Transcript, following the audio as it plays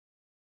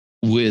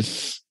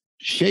with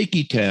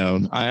Shaky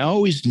Town, I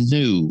always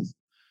knew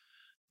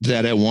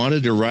that I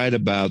wanted to write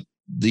about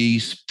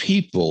these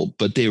people,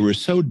 but they were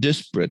so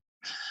disparate.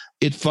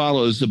 It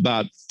follows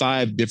about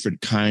 5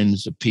 different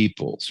kinds of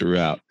people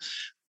throughout.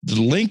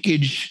 The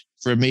linkage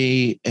for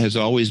me has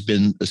always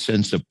been a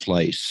sense of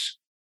place.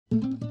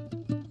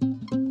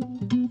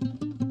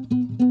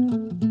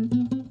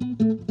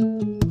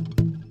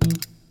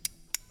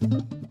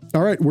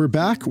 All right, we're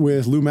back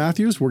with Lou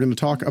Matthews. We're going to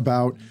talk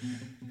about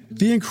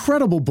the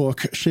incredible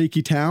book,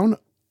 Shaky Town,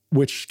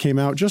 which came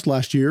out just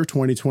last year,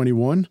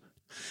 2021.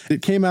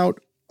 It came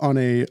out on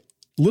a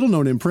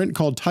little-known imprint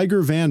called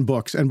Tiger Van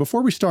Books. And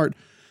before we start,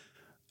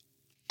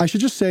 I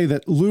should just say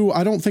that Lou,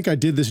 I don't think I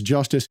did this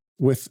justice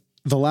with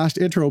the last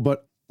intro,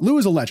 but Lou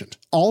is a legend.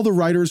 All the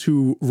writers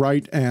who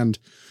write and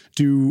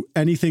do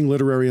anything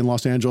literary in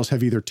Los Angeles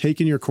have either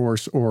taken your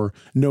course or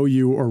know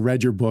you or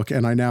read your book.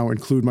 And I now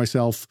include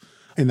myself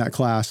in that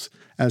class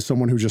as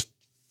someone who just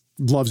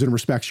loves and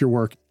respects your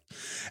work.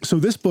 So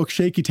this book,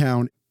 Shaky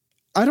Town,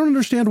 I don't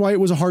understand why it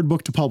was a hard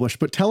book to publish,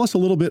 but tell us a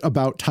little bit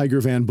about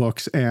Tiger Van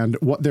Books and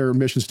what their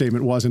mission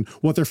statement was and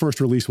what their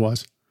first release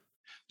was.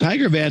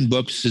 Tiger Van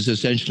Books is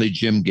essentially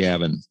Jim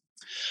Gavin.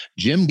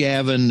 Jim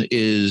Gavin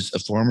is a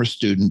former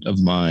student of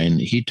mine.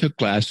 He took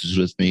classes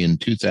with me in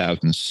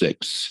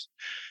 2006.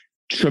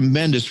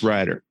 Tremendous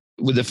writer.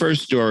 With the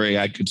first story,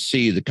 I could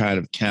see the kind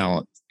of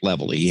talent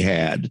level he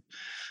had.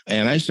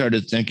 And I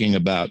started thinking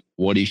about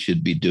what he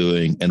should be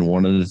doing. And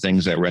one of the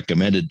things I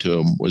recommended to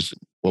him was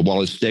the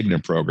Wallace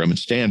Stegner program at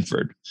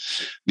Stanford,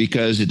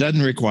 because it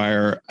doesn't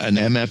require an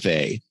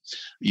MFA.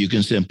 You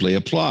can simply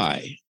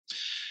apply.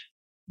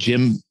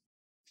 Jim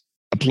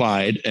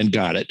applied and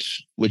got it,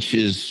 which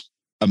is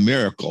a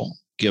miracle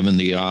given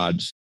the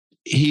odds.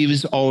 He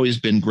has always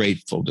been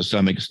grateful. To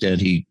some extent,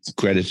 he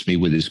credits me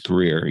with his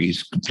career.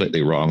 He's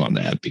completely wrong on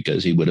that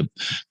because he would have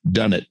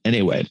done it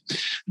anyway.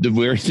 The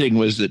weird thing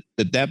was that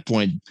at that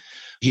point,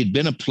 he'd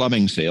been a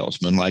plumbing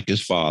salesman like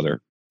his father,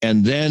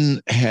 and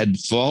then had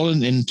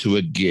fallen into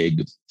a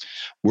gig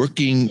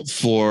working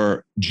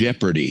for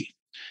Jeopardy.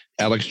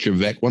 Alex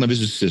Trebek, one of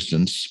his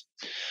assistants.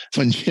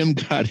 When Jim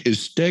got his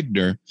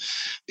Stegner,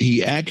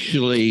 he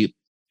actually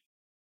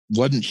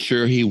wasn't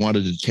sure he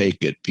wanted to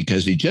take it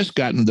because he'd just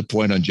gotten to the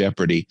point on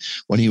Jeopardy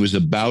when he was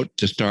about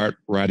to start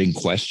writing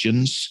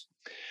questions.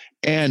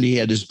 And he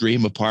had his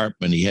dream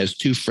apartment. He has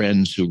 2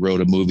 friends who wrote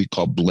a movie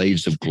called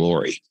Blades of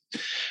Glory.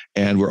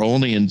 And we're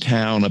only in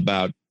town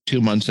about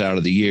 2 months out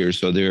of the year.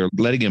 So they're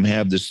letting him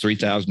have this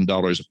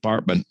 $3,000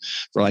 apartment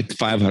for like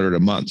 $500 a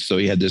month. So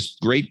he had this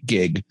great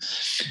gig.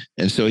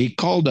 And so he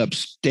called up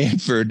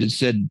Stanford and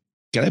said,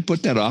 "Can I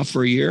put that off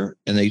for a year?"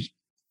 And they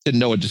didn't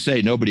know what to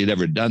say. Nobody had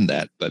ever done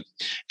that. But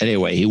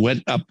anyway, he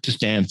went up to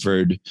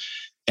Stanford.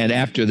 And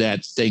after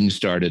that, things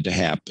started to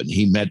happen.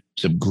 He met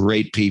some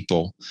great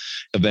people,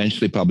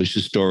 eventually published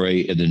a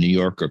story in the New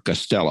Yorker,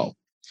 Costello,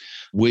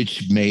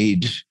 which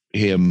made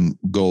him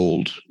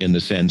gold in the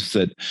sense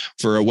that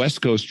for a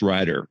West Coast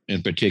writer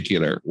in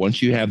particular,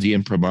 once you have the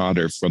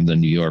imprimatur from the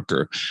New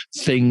Yorker,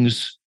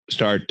 things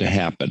start to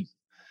happen.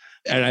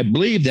 And I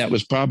believe that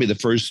was probably the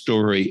first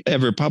story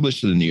ever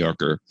published in the New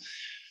Yorker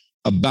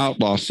about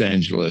Los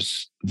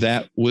Angeles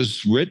that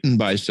was written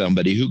by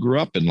somebody who grew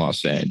up in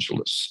Los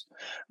Angeles.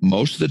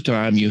 Most of the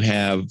time you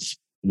have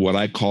what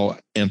I call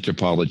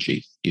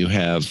anthropology. You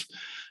have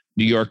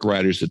New York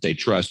writers that they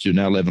trust who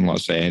now live in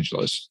Los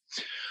Angeles,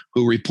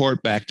 who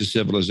report back to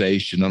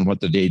civilization on what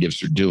the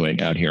natives are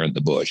doing out here in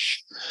the bush.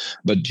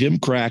 But Jim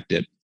cracked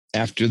it.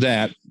 After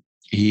that,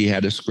 he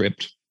had a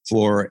script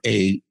for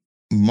a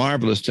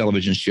marvelous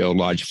television show,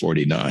 Lodge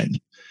 49.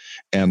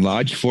 And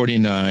Lodge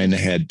 49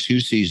 had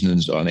 2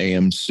 seasons on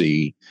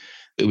AMC.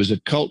 It was a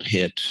cult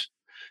hit.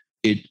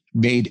 It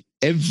made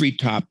every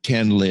top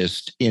 10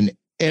 list in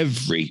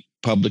every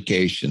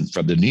publication,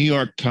 from the New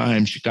York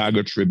Times,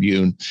 Chicago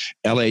Tribune,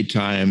 LA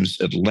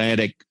Times,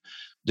 Atlantic,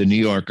 the New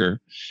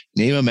Yorker,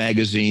 name a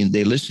magazine.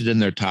 They listed in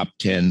their top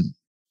 10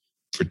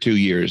 for 2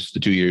 years. The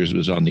 2 years it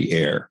was on the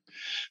air.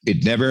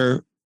 It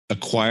never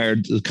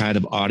acquired the kind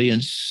of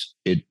audience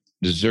it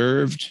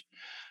deserved.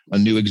 A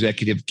new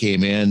executive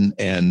came in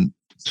and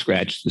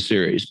scratched the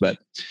series. But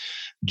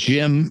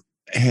Jim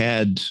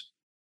had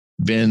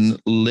been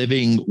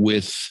living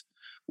with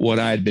what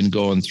I'd been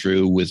going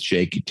through with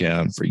Shaky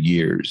Town for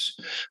years.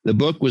 The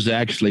book was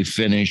actually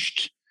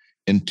finished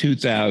in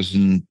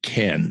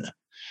 2010.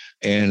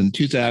 And in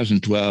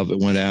 2012, it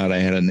went out. I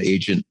had an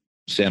agent,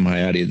 Sam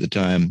Hayati at the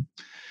time.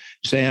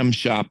 Sam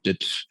shopped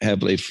it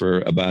heavily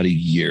for about a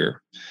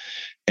year.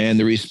 And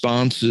the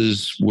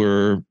responses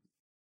were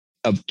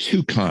of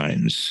 2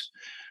 kinds.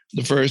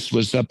 The first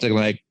was something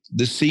like,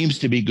 "This seems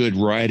to be good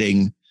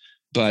writing,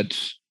 but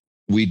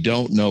we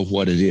don't know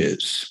what it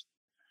is."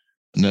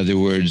 In other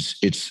words,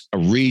 it's a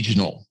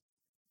regional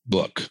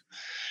book.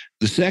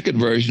 The second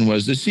version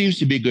was, "This seems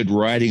to be good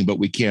writing, but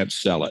we can't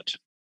sell it."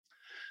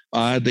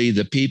 Oddly,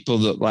 the people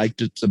that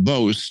liked it the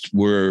most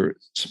were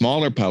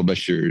smaller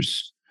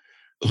publishers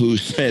who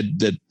said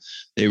that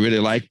they really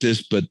liked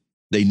this, but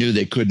they knew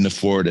they couldn't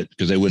afford it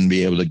because they wouldn't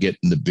be able to get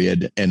in the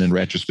bid. And in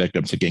retrospect,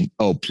 I'm thinking,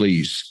 oh,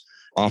 please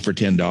offer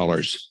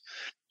 $10.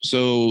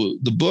 So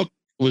the book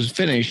was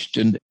finished.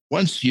 And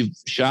once you've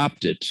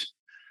shopped it,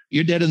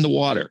 you're dead in the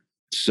water.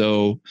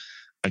 So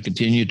I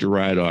continued to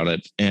write on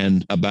it.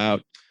 And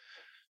about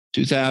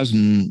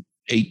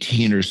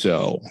 2018 or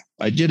so,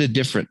 I did a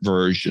different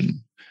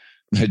version.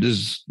 It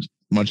is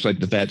much like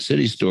the Fat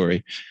City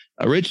story.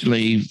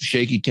 Originally,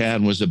 Shaky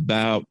Town was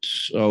about,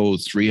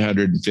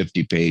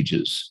 350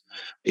 pages.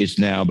 It's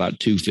now about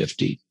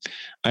 250.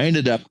 I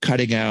ended up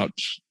cutting out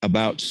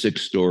about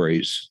 6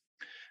 stories.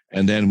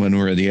 And then when we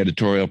were in the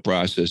editorial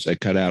process, I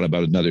cut out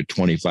about another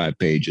 25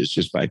 pages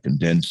just by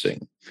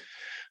condensing.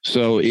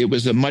 So it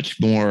was a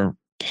much more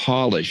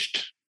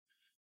polished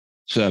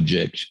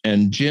subject.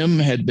 And Jim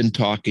had been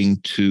talking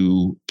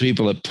to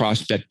people at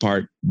Prospect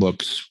Park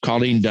Books,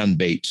 Colleen Dunn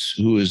Bates,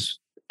 who is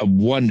a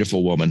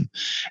wonderful woman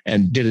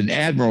and did an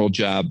admirable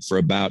job for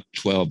about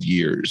 12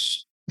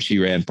 years. She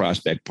ran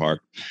Prospect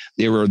Park.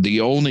 They were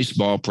the only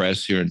small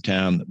press here in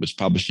town that was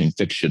publishing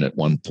fiction at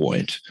one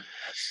point.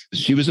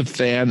 She was a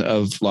fan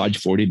of Lodge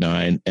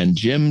 49, and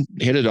Jim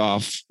hit it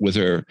off with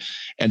her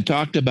and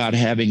talked about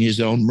having his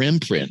own rim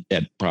print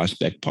at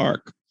Prospect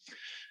Park.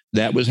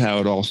 That was how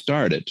it all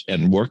started.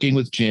 And working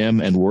with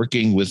Jim and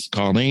working with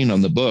Colleen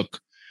on the book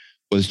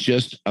was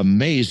just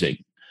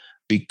amazing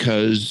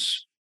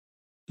because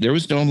there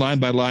was no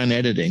line-by-line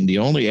editing. The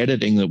only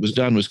editing that was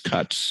done was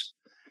cuts.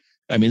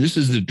 I mean, this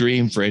is the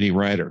dream for any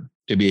writer,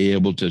 to be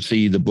able to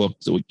see the book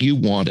the way you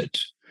want it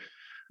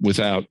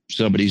without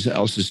somebody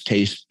else's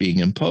taste being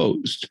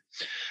imposed.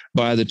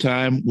 By the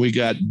time we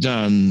got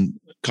done,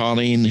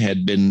 Colleen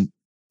had been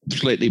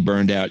slightly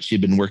burned out.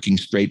 She'd been working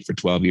straight for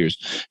 12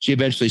 years. She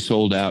eventually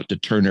sold out to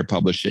Turner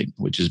Publishing,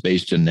 which is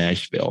based in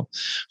Nashville.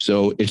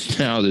 So it's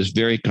now this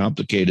very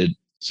complicated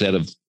set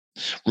of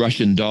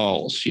Russian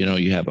dolls. You know,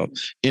 you have an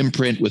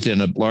imprint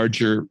within a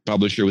larger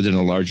publisher within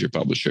a larger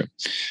publisher.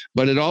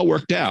 But it all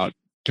worked out.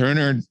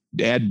 Turner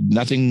had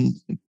nothing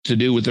to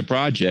do with the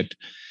project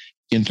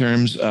in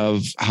terms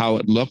of how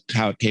it looked,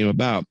 how it came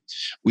about.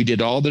 We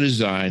did all the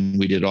design,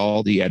 we did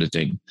all the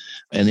editing,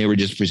 and they were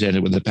just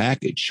presented with a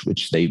package,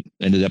 which they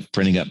ended up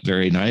printing up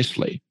very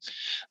nicely.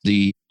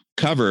 The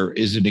cover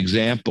is an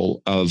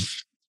example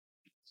of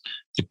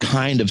the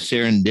kind of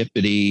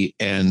serendipity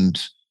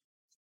and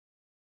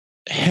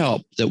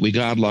help that we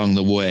got along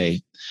the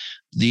way.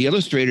 The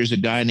illustrator is a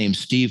guy named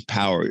Steve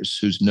Powers,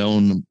 who's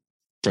known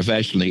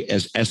professionally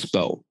as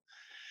Espo.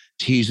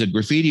 He's a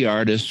graffiti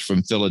artist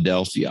from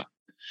Philadelphia.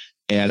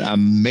 An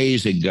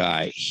amazing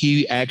guy.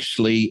 He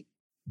actually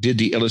did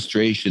the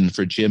illustration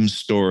for Jim's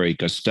story,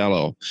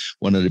 Costello,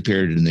 when it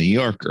appeared in the New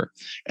Yorker,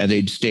 and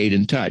they'd stayed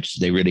in touch.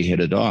 They really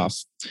hit it off.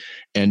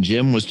 And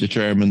Jim was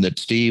determined that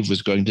Steve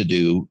was going to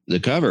do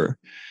the cover.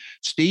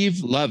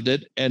 Steve loved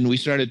it, and we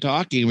started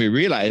talking. We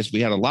realized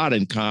we had a lot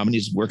in common.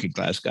 He's a working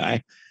class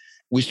guy.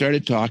 We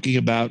started talking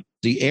about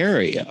the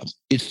area.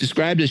 It's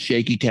described as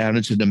Shaky Town.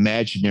 It's an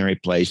imaginary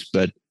place,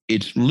 but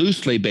it's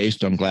loosely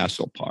based on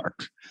Glassell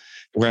Park,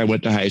 where I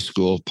went to high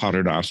school,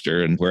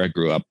 Paternoster, and where I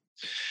grew up.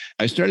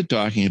 I started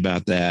talking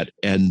about that.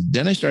 And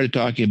then I started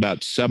talking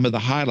about some of the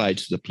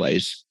highlights of the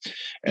place.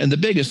 And the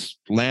biggest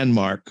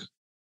landmark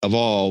of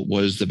all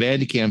was the Van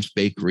de Kamp's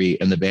Bakery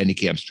and the Van de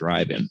Kamp's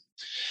Drive-In.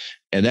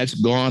 And that's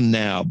gone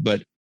now,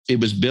 but it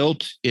was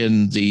built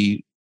in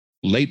the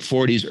late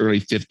 40s, early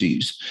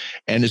 50s,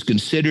 and is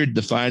considered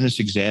the finest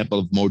example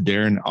of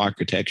modern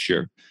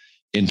architecture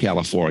in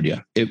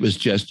California. It was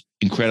just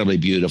incredibly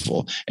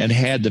beautiful and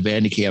had the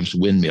Van de Kamp's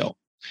windmill.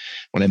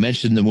 When I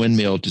mentioned the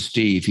windmill to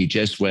Steve, he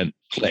just went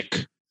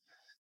click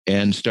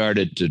and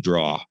started to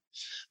draw.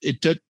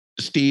 It took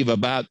Steve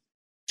about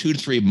 2 to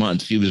 3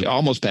 months. He was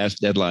almost past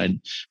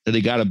deadline that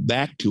he got it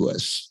back to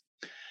us.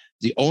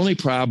 The only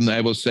problem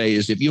I will say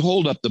is if you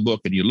hold up the book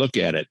and you look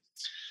at it,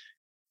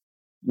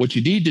 what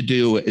you need to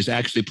do is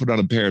actually put on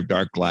a pair of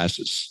dark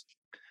glasses,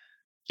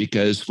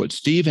 because what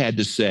Steve had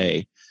to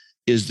say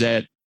is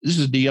that this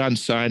is neon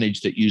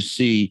signage that you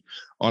see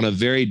on a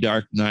very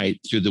dark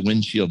night through the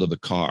windshield of a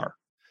car.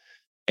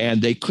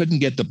 And they couldn't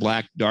get the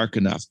black dark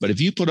enough. But if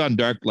you put on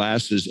dark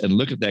glasses and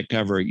look at that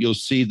cover, you'll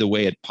see the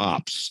way it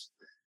pops.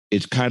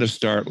 It's kind of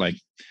startling.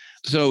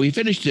 So he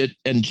finished it,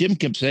 and Jim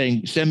kept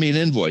saying, send me an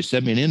invoice,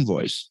 send me an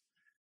invoice.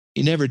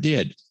 He never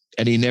did,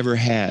 and he never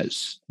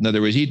has. In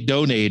other words, he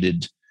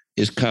donated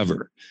his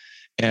cover.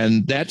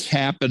 And that's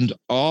happened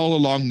all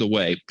along the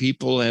way.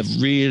 People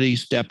have really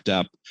stepped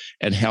up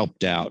and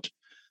helped out,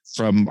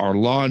 from our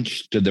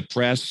launch to the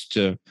press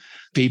to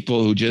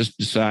people who just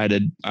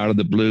decided out of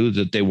the blue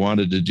that they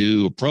wanted to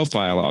do a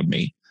profile on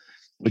me,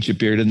 which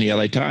appeared in the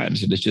LA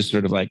Times. And it's just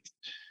sort of like,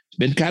 it's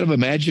been kind of a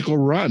magical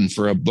run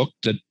for a book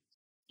that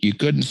you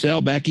couldn't sell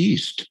back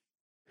east.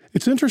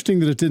 It's interesting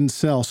that it didn't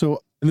sell.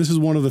 So, and this is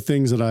one of the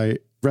things that I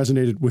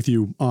resonated with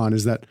you on,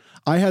 is that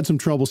I had some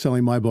trouble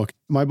selling my book.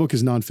 My book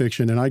is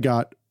nonfiction, and I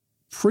got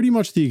pretty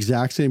much the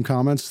exact same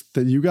comments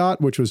that you got,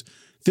 which was,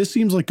 this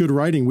seems like good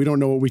writing. We don't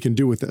know what we can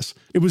do with this.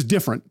 It was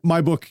different.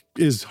 My book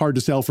is hard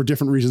to sell for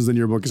different reasons than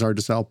your book is hard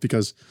to sell,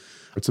 because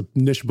it's a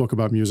niche book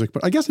about music.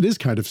 But I guess it is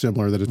kind of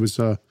similar that it was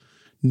a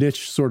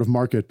niche sort of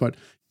market. But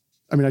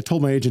I mean, I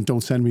told my agent,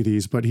 don't send me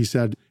these, but he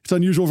said it's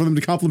unusual for them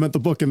to compliment the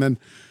book and then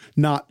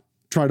not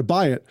try to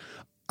buy it.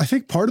 I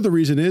think part of the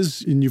reason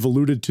is, and you've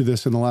alluded to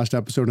this in the last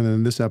episode and then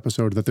in this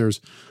episode, that there's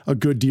a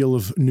good deal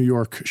of New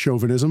York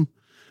chauvinism,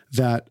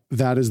 that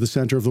is the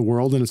center of the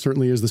world, and it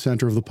certainly is the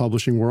center of the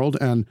publishing world.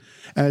 And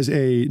as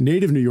a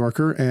native New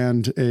Yorker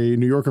and a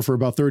New Yorker for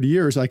about 30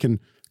 years, I can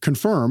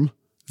confirm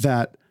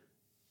that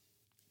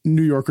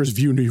New Yorkers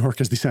view New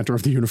York as the center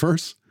of the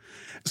universe.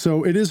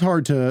 So it is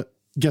hard to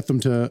get them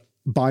to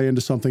buy into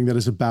something that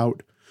is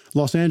about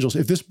Los Angeles.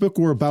 If this book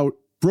were about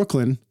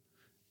Brooklyn,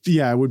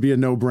 yeah, it would be a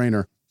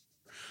no-brainer.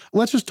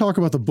 Let's just talk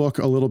about the book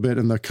a little bit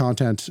and the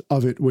content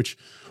of it, which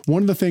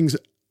one of the things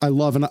I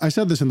love, and I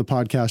said this in the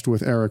podcast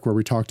with Eric where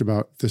we talked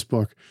about this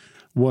book,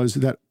 was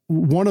that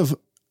one of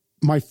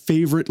my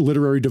favorite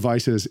literary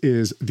devices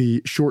is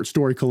the short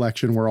story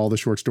collection where all the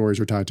short stories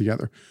are tied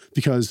together,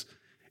 because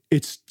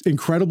it's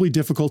incredibly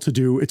difficult to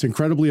do. It's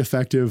incredibly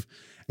effective.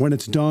 When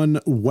it's done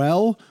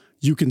well,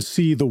 you can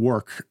see the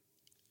work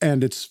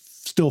and it's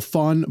still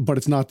fun, but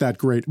it's not that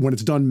great. When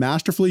it's done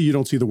masterfully, you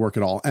don't see the work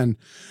at all. And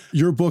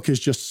your book is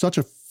just such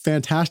a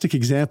fantastic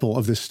example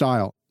of this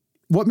style.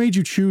 What made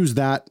you choose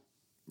that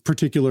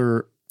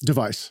particular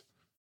device?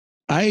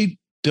 I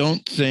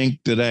don't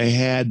think that I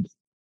had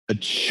a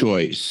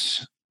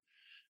choice.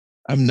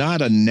 I'm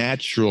not a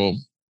natural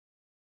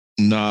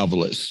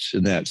novelist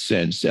in that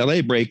sense.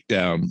 LA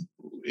Breakdown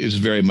is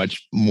very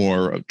much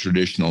more a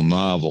traditional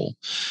novel.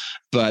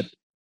 But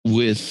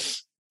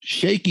with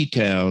Shaky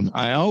Town,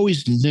 I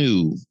always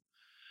knew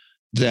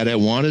that I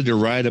wanted to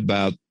write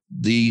about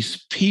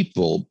these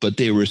people, but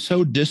they were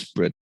so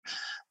disparate.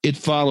 It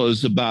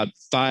follows about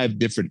 5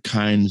 different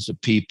kinds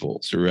of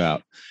people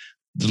throughout.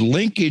 The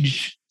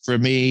linkage for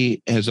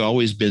me has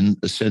always been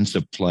a sense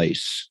of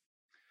place.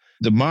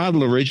 The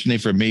model originally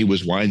for me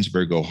was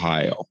Winesburg,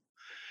 Ohio.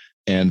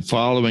 And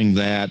following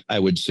that, I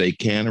would say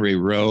Cannery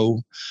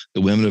Row,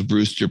 The Women of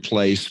Brewster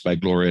Place by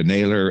Gloria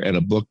Naylor, and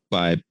a book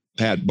by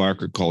Pat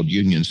Barker called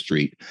Union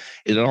Street.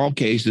 In all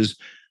cases,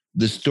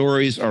 the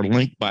stories are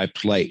linked by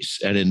place.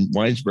 And in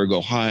Winesburg,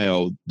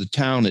 Ohio, the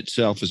town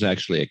itself is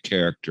actually a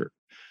character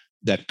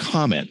that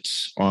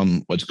comments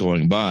on what's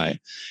going by.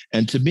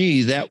 And to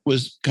me, that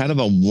was kind of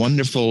a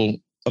wonderful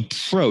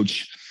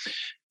approach.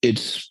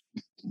 It's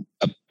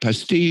a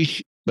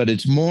pastiche, but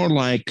it's more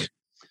like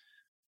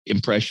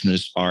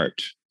Impressionist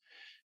art,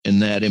 in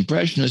that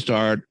Impressionist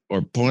art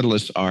or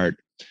pointillist art,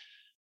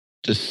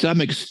 to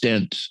some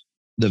extent,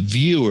 the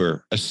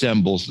viewer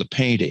assembles the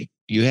painting.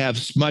 You have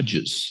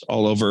smudges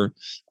all over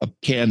a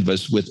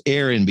canvas with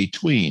air in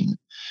between,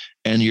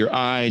 and your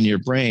eye and your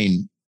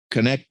brain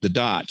connect the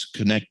dots,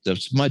 connect the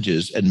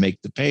smudges, and make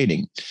the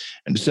painting.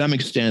 And to some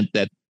extent,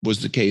 that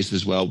was the case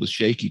as well with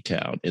Shaky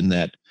Town, in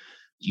that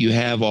you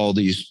have all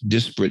these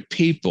disparate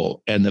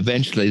people, and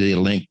eventually they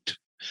linked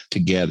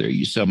together.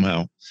 You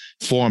somehow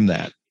form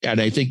that. And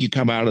I think you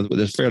come out of it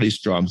with a fairly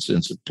strong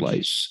sense of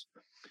place.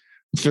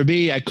 For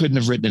me, I couldn't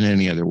have written it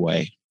any other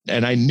way.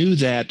 And I knew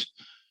that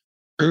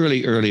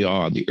early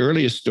on. The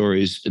earliest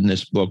stories in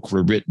this book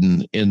were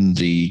written in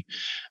the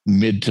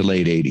mid to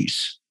late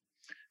 80s.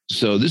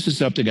 So this is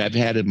something I've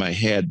had in my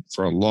head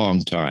for a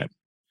long time.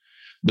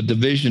 But the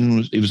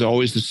vision, it was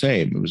always the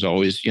same. It was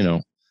always,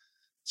 the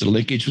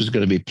linkage was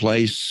going to be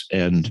place,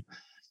 and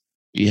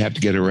you have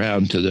to get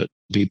around to the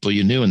people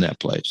you knew in that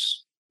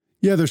place.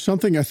 Yeah, there's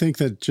something I think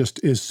that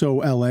just is so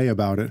LA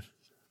about it.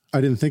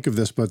 I didn't think of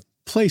this, but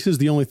place is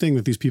the only thing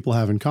that these people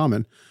have in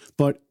common,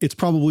 but it's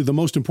probably the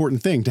most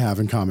important thing to have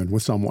in common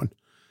with someone.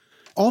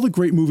 All the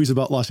great movies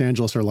about Los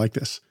Angeles are like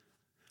this,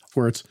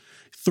 where it's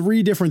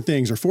 3 different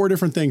things or 4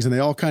 different things, and they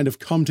all kind of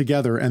come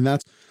together. And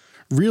that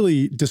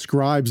really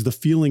describes the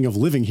feeling of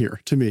living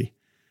here to me.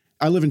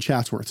 I live in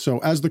Chatsworth. So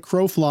as the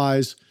crow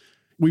flies,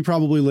 we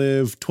probably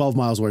live 12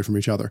 miles away from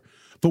each other,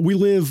 but we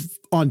live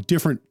on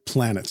different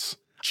planets.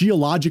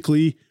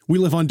 Geologically, we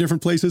live on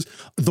different places.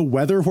 The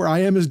weather where I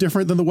am is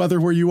different than the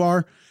weather where you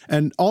are.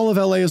 And all of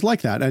LA is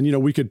like that. And,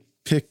 we could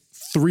pick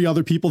 3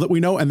 other people that we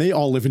know, and they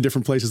all live in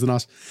different places than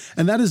us.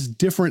 And that is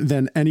different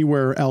than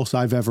anywhere else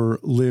I've ever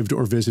lived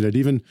or visited.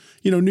 Even,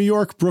 New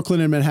York,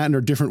 Brooklyn, and Manhattan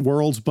are different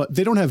worlds, but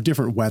they don't have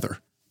different weather.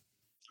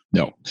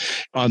 No.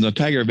 On the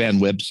Tiger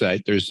Band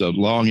website, there's a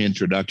long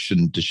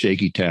introduction to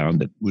Shaky Town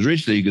that was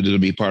originally going to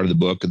be part of the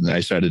book, and then I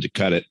decided to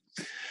cut it.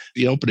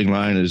 The opening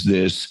line is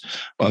this: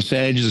 Los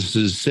Angeles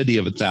is a city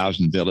of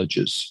 1,000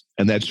 villages.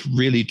 And that's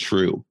really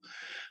true.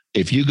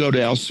 If you go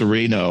to El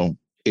Sereno,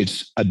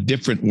 it's a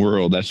different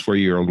world. That's where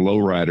you're a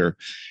lowrider.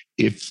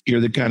 If you're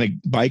the kind of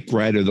bike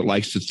rider that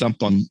likes to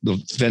thump on the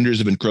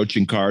fenders of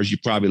encroaching cars, you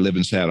probably live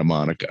in Santa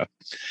Monica.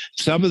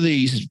 Some of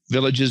these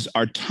villages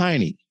are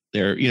tiny.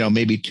 They're,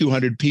 maybe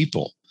 200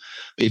 people.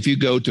 If you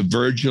go to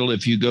Virgil,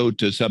 if you go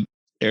to some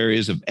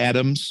areas of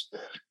Adams,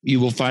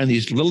 you will find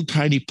these little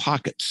tiny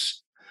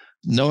pockets.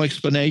 No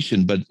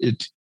explanation, but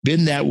it's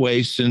been that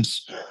way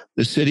since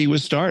the city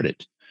was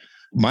started.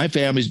 My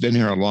family's been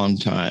here a long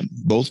time.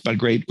 Both my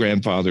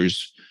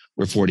great-grandfathers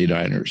were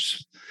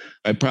 49ers.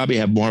 I probably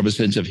have more of a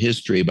sense of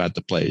history about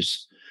the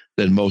place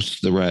than most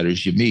of the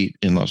writers you meet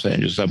in Los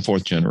Angeles. I'm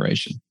fourth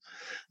generation.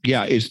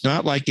 Yeah, it's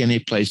not like any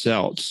place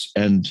else.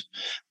 And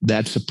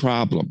that's a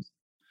problem.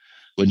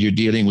 When you're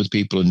dealing with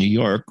people in New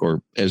York,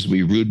 or as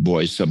we rude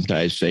boys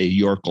sometimes say,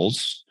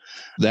 Yorkles,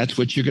 that's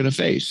what you're going to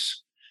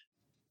face.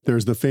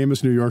 There's the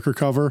famous New Yorker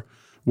cover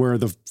where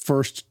the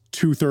first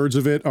 2/3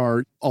 of it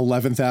are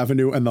 11th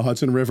Avenue and the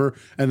Hudson River,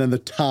 and then the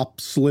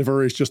top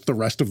sliver is just the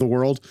rest of the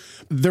world.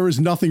 There is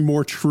nothing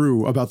more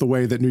true about the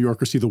way that New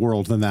Yorkers see the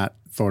world than that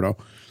photo.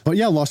 But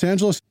yeah, Los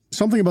Angeles,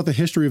 something about the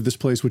history of this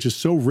place, which is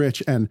so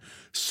rich and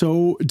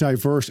so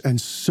diverse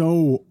and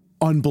so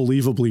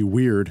unbelievably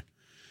weird.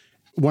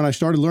 When I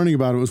started learning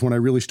about it was when I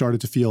really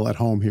started to feel at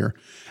home here.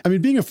 I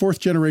mean, being a fourth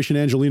generation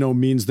Angelino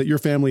means that your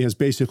family has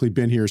basically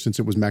been here since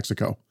it was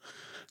Mexico.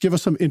 Give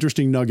us some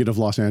interesting nugget of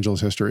Los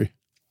Angeles history.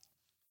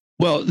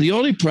 Well, the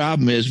only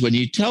problem is when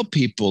you tell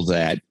people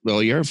that,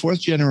 well, you're a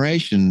fourth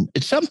generation,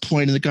 at some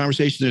point in the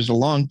conversation, there's a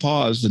long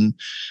pause and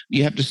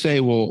you have to say,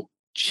 well,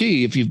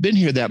 gee, if you've been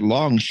here that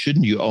long,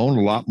 shouldn't you own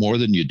a lot more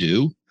than you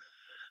do?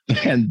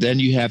 And then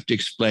you have to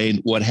explain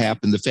what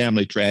happened, the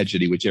family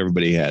tragedy, which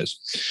everybody has.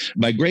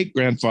 My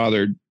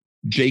great-grandfather,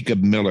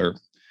 Jacob Miller,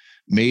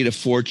 made a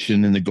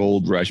fortune in the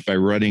gold rush by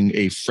running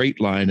a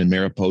freight line in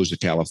Mariposa,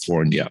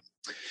 California.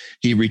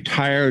 He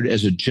retired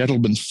as a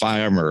gentleman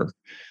farmer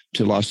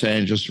to Los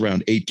Angeles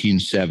around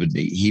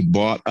 1870. He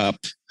bought up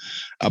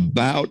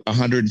about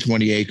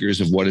 120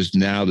 acres of what is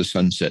now the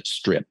Sunset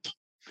Strip.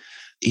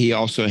 He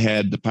also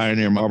had the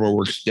Pioneer Marble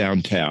Works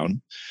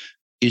downtown.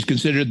 He's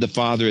considered the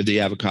father of the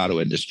avocado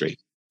industry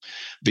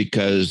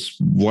because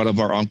one of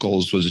our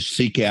uncles was a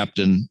sea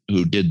captain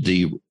who did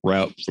the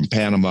route from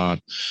Panama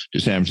to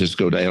San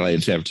Francisco to LA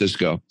and San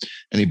Francisco.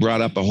 And he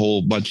brought up a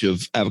whole bunch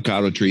of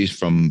avocado trees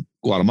from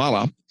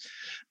Guatemala.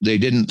 They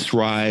didn't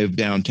thrive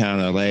downtown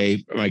LA.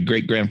 My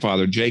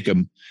great-grandfather,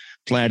 Jacob,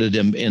 planted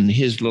them in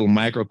his little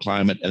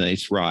microclimate and they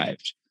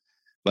thrived.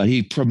 But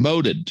he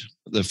promoted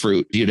the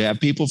fruit. You'd have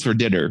people for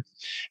dinner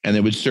and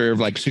they would serve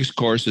like 6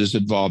 courses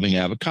involving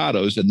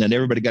avocados, and then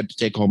everybody got to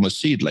take home a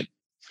seedling.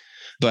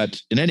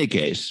 But in any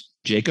case,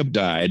 Jacob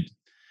died.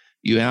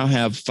 You now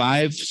have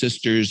 5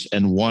 sisters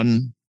and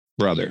 1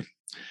 brother.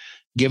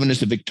 Given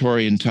us the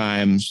Victorian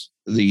times,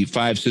 the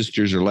 5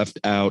 sisters are left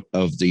out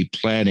of the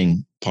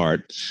planning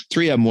part.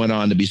 3 of them went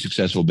on to be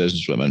successful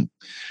businesswomen.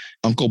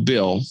 Uncle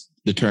Bill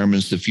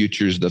determines the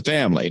futures of the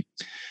family.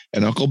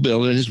 And Uncle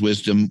Bill, in his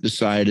wisdom,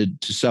 decided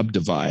to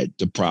subdivide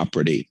the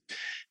property,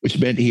 which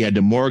meant he had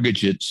to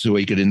mortgage it so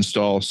he could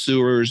install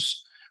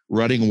sewers,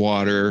 running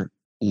water,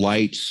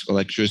 lights,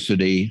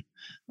 electricity,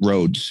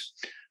 roads.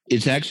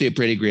 It's actually a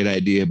pretty great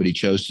idea, but he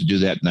chose to do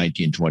that in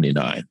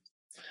 1929.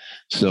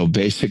 So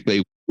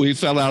basically, we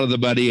fell out of the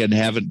money and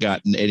haven't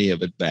gotten any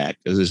of it back.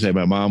 As I say,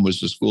 my mom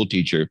was a school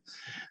teacher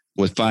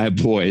with 5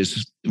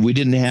 boys. We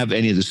didn't have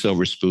any of the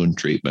silver spoon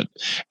treatment,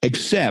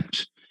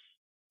 except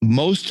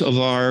most of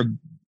our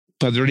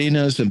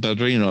padrinas and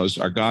padrinos,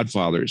 our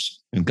godfathers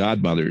and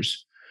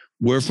godmothers,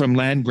 were from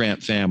land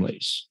grant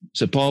families.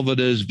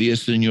 Sepulvedas,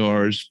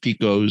 Villasenors,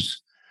 Picos,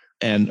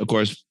 and of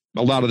course,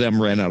 a lot of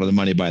them ran out of the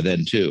money by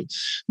then too.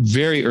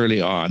 Very early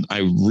on, I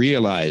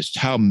realized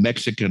how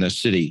Mexican a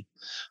city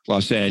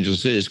Los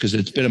Angeles is because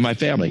it's been in my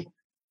family.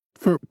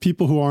 For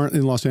people who aren't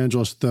in Los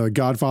Angeles, the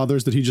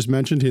godfathers that he just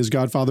mentioned, his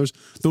godfathers,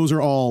 those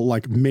are all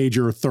like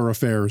major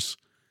thoroughfares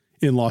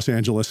in Los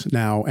Angeles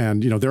now.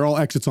 And, you know, they're all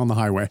exits on the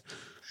highway.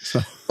 So.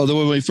 Although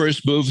when we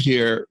first moved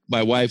here,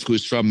 my wife,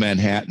 who's from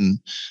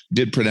Manhattan,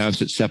 did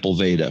pronounce it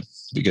Sepulveda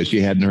because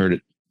she hadn't heard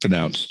it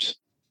pronounced.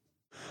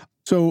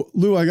 So,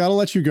 Lou, I got to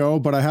let you go,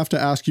 but I have to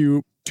ask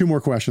you 2 more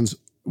questions.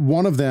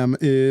 One of them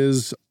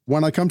is,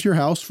 when I come to your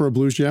house for a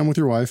blues jam with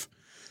your wife,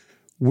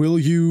 will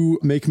you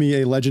make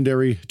me a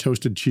legendary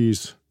toasted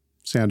cheese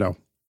sando?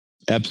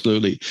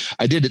 Absolutely.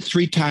 I did it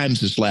 3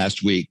 times this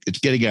last week. It's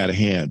getting out of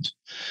hand.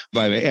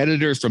 My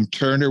editor from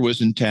Turner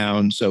was in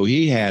town, so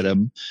he had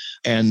them.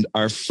 And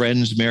our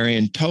friends Mary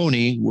and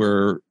Tony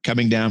were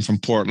coming down from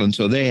Portland,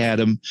 so they had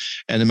them.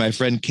 And then my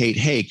friend Kate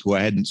Hake, who I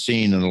hadn't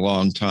seen in a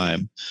long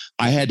time,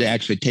 I had to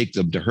actually take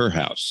them to her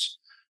house.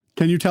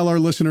 Can you tell our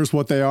listeners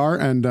what they are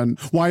and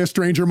why a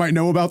stranger might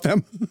know about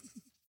them?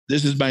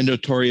 This is my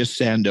notorious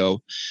sando.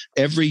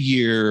 Every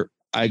year,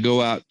 I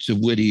go out to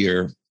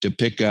Whittier to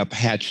pick up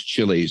Hatch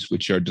chilies,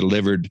 which are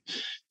delivered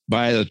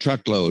by the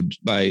truckload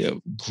by a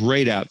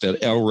great outfit,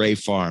 El Rey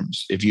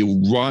Farms. If you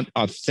want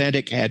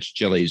authentic Hatch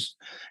chilies,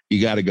 you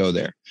got to go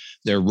there.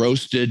 They're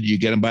roasted. You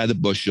get them by the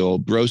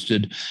bushel.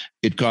 Roasted,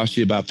 it costs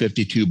you about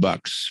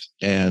 $52.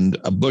 And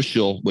a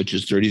bushel, which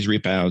is 33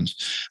 pounds,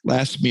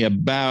 lasts me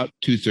about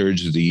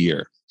 2/3 of the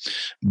year.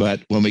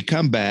 But when we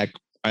come back,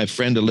 my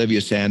friend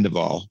Olivia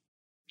Sandoval,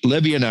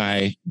 Olivia and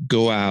I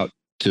go out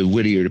to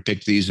Whittier to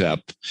pick these up.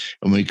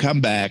 And when we come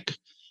back,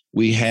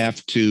 we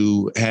have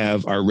to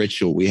have our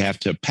ritual. We have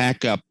to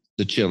pack up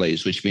the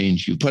chilies, which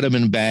means you put them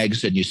in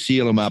bags and you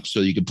seal them up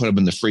so you can put them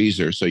in the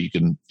freezer so you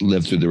can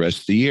live through the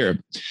rest of the year.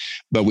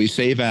 But we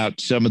save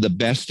out some of the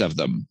best of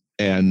them.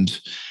 And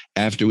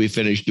after we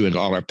finish doing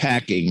all our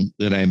packing,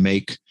 then I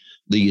make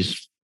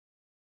these.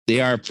 They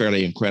are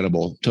fairly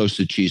incredible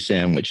toasted cheese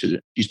sandwiches.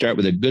 You start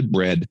with a good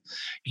bread,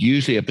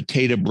 usually a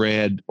potato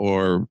bread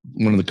or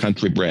one of the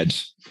country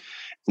breads,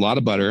 a lot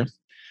of butter,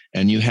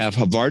 and you have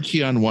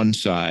Havarti on one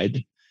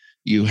side,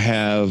 you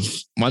have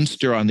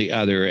Munster on the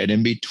other, and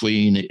in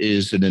between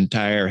is an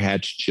entire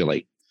hatch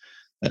chili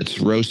that's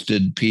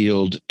roasted,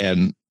 peeled,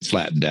 and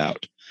flattened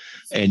out.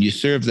 And you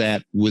serve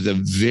that with a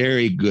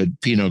very good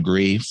Pinot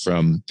Gris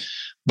from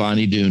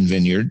Bonnie Doon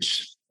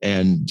Vineyards.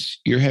 And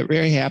you're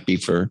very happy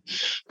for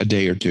a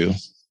day or two.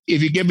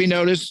 If you give me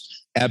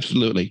notice,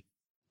 absolutely.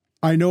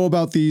 I know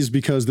about these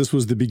because this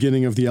was the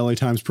beginning of the LA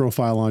Times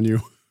profile on you,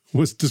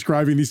 was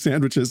describing these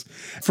sandwiches.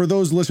 For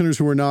those listeners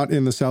who are not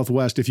in the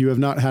Southwest, if you have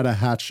not had a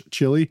hatch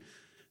chili,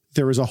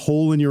 there is a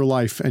hole in your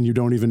life and you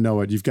don't even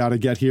know it. You've got to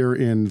get here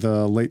in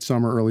the late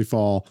summer, early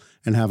fall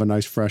and have a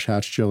nice fresh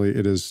hatch chili.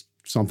 It is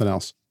something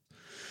else.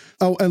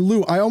 Oh, and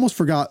Lou, I almost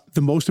forgot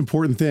the most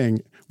important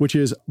thing, which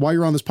is why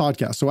you're on this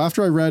podcast. So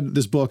after I read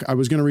this book, I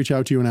was going to reach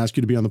out to you and ask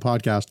you to be on the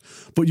podcast,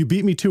 but you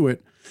beat me to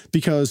it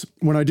because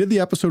when I did the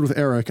episode with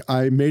Eric,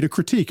 I made a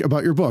critique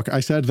about your book. I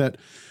said that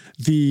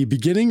the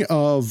beginning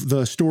of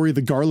the story,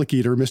 The Garlic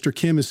Eater, Mr.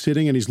 Kim is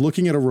sitting and he's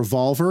looking at a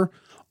revolver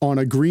on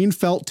a green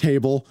felt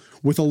table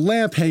with a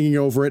lamp hanging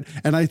over it.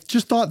 And I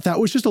just thought that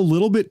was just a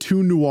little bit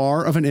too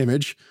noir of an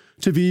image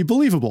to be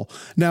believable.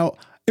 Now,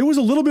 it was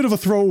a little bit of a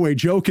throwaway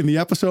joke in the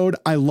episode.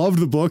 I loved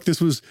the book. This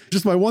was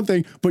just my one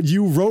thing, but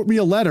you wrote me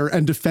a letter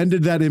and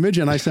defended that image.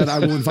 And I said, I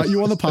will invite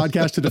you on the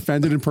podcast to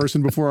defend it in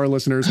person before our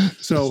listeners.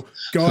 So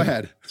go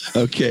ahead.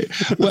 Okay.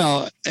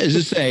 Well, as I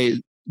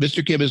say,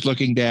 Mr. Kim is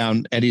looking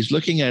down and he's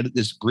looking at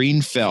this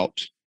green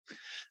felt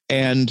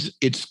and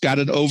it's got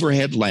an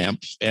overhead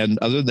lamp. And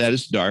other than that,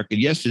 it's dark. And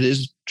yes, it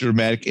is a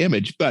dramatic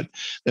image. But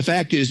the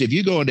fact is, if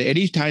you go into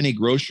any tiny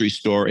grocery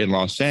store in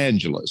Los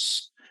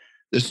Angeles,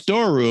 the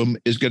storeroom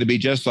is going to be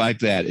just like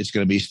that. It's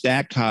going to be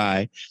stacked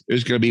high.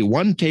 There's going to be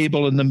one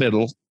table in the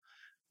middle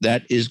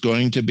that is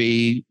going to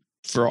be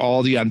for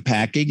all the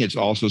unpacking. It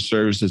also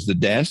serves as the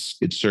desk.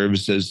 It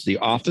serves as the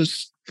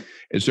office.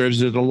 It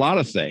serves as a lot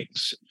of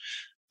things.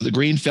 The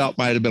green felt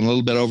might have been a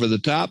little bit over the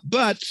top,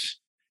 but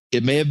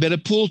it may have been a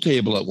pool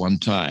table at one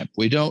time.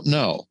 We don't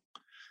know.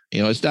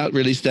 You know, it's not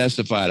really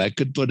specified. I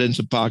could put in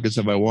some pockets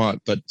if I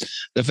want, but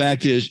the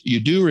fact is you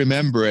do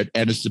remember it,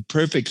 and it's the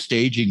perfect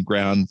staging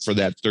ground for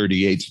that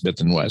 38 Smith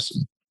 &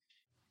 Wesson.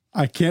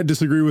 I can't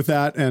disagree with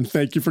that, and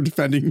thank you for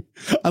defending.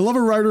 I love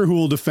a writer who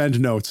will defend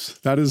notes.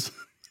 That is,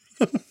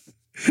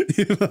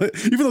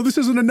 even though this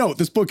isn't a note,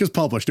 this book is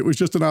published. It was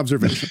just an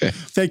observation.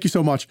 Thank you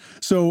so much.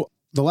 So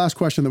the last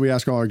question that we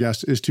ask all our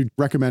guests is to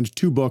recommend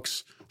 2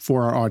 books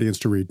for our audience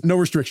to read. No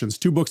restrictions.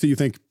 2 books that you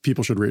think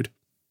people should read.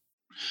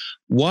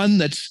 One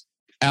that's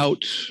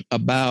out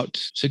about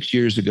 6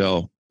 years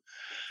ago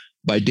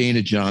by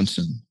Dana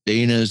Johnson.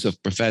 Dana is a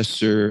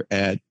professor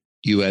at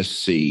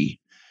USC.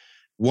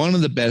 One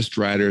of the best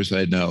writers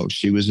I know.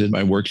 She was in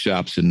my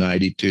workshops in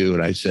 92,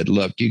 and I said,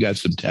 look, you got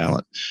some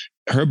talent.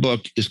 Her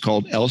book is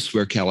called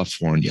Elsewhere,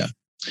 California.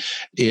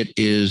 It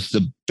is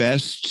the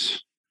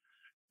best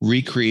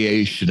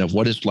recreation of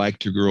what it's like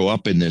to grow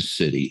up in this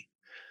city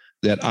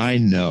that I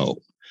know.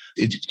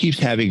 It keeps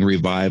having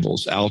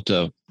revivals.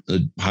 Alta,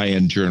 the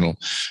high-end journal,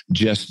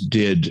 just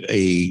did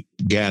a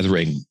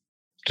gathering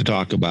to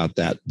talk about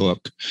that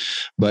book.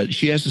 But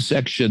she has a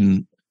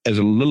section as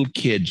a little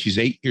kid. She's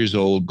 8 years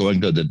old going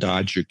to the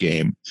Dodger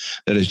game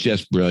that is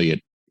just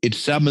brilliant. It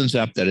summons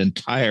up that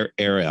entire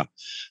era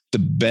the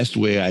best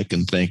way I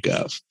can think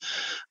of.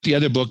 The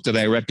other book that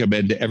I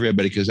recommend to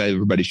everybody, because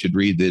everybody should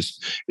read this,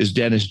 is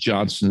Dennis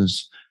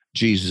Johnson's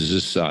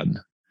Jesus' Son,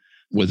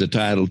 with the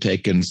title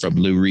taken from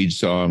Lou Reed's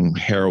song,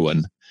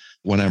 Heroin.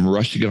 When I'm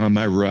rushing on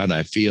my run,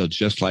 I feel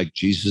just like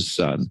Jesus'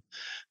 son.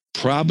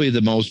 Probably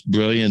the most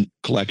brilliant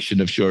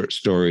collection of short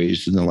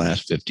stories in the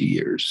last 50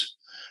 years.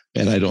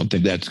 And I don't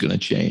think that's going to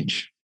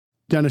change.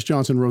 Dennis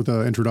Johnson wrote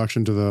the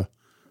introduction to the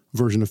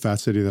version of Fat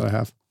City that I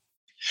have.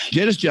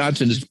 Dennis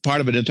Johnson is part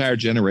of an entire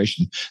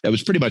generation that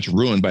was pretty much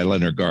ruined by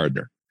Leonard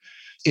Gardner.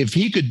 If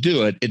he could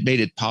do it, it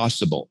made it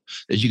possible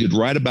that you could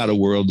write about a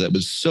world that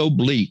was so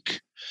bleak,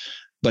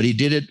 but he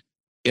did it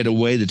in a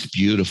way that's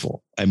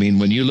beautiful. I mean,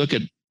 when you look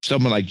at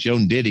someone like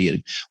Joan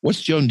Didion,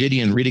 what's Joan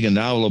Didion reading a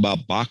novel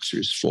about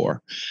boxers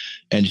for?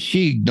 And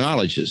she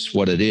acknowledges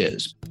what it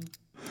is.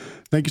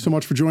 Thank you so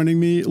much for joining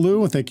me,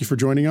 Lou, and thank you for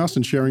joining us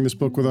and sharing this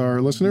book with our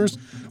listeners.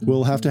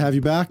 We'll have to have you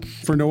back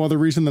for no other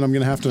reason than I'm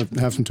going to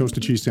have some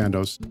toasted cheese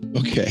sandos.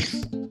 Okay.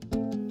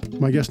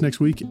 My guest next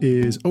week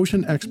is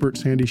ocean expert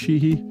Sandy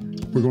Sheehy.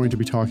 We're going to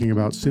be talking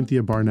about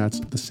Cynthia Barnett's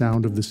The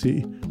Sound of the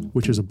Sea,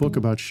 which is a book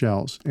about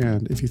shells.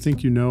 And if you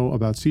think you know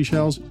about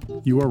seashells,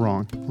 you are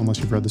wrong, unless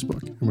you've read this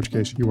book, in which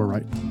case you are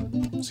right.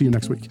 See you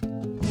next week.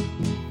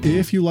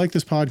 If you like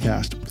this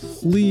podcast,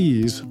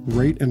 please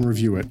rate and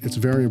review it. It's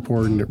very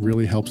important. It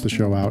really helps the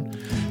show out.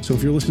 So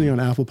if you're listening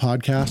on Apple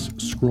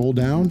Podcasts, scroll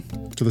down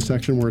to the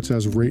section where it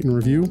says rate and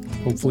review.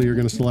 Hopefully you're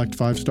going to select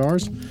 5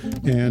 stars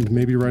and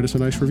maybe write us a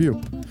nice review.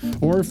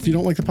 Or if you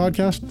don't like the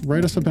podcast,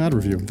 write us a bad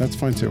review. That's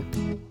fine too.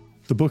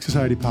 The Book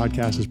Society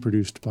podcast is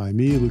produced by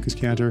me, Lucas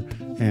Cantor,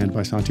 and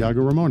by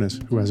Santiago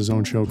Ramones, who has his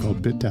own show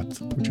called Bit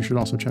Depth, which you should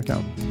also check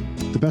out.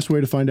 The best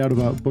way to find out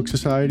about Book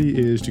Society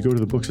is to go to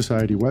the Book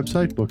Society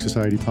website,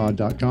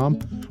 booksocietypod.com.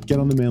 Get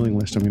on the mailing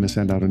list. I'm going to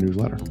send out a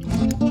newsletter.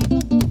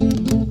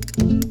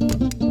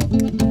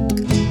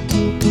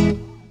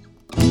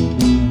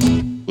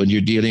 When you're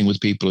dealing with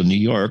people in New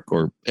York,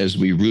 or as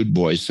we rude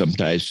boys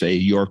sometimes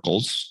say,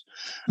 Yorkles,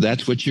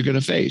 that's what you're going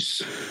to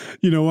face.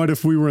 You know what?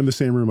 If we were in the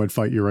same room, I'd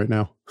fight you right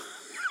now.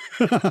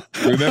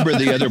 Remember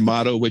the other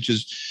motto, which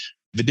is,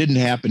 if it didn't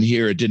happen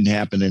here, it didn't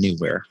happen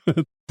anywhere.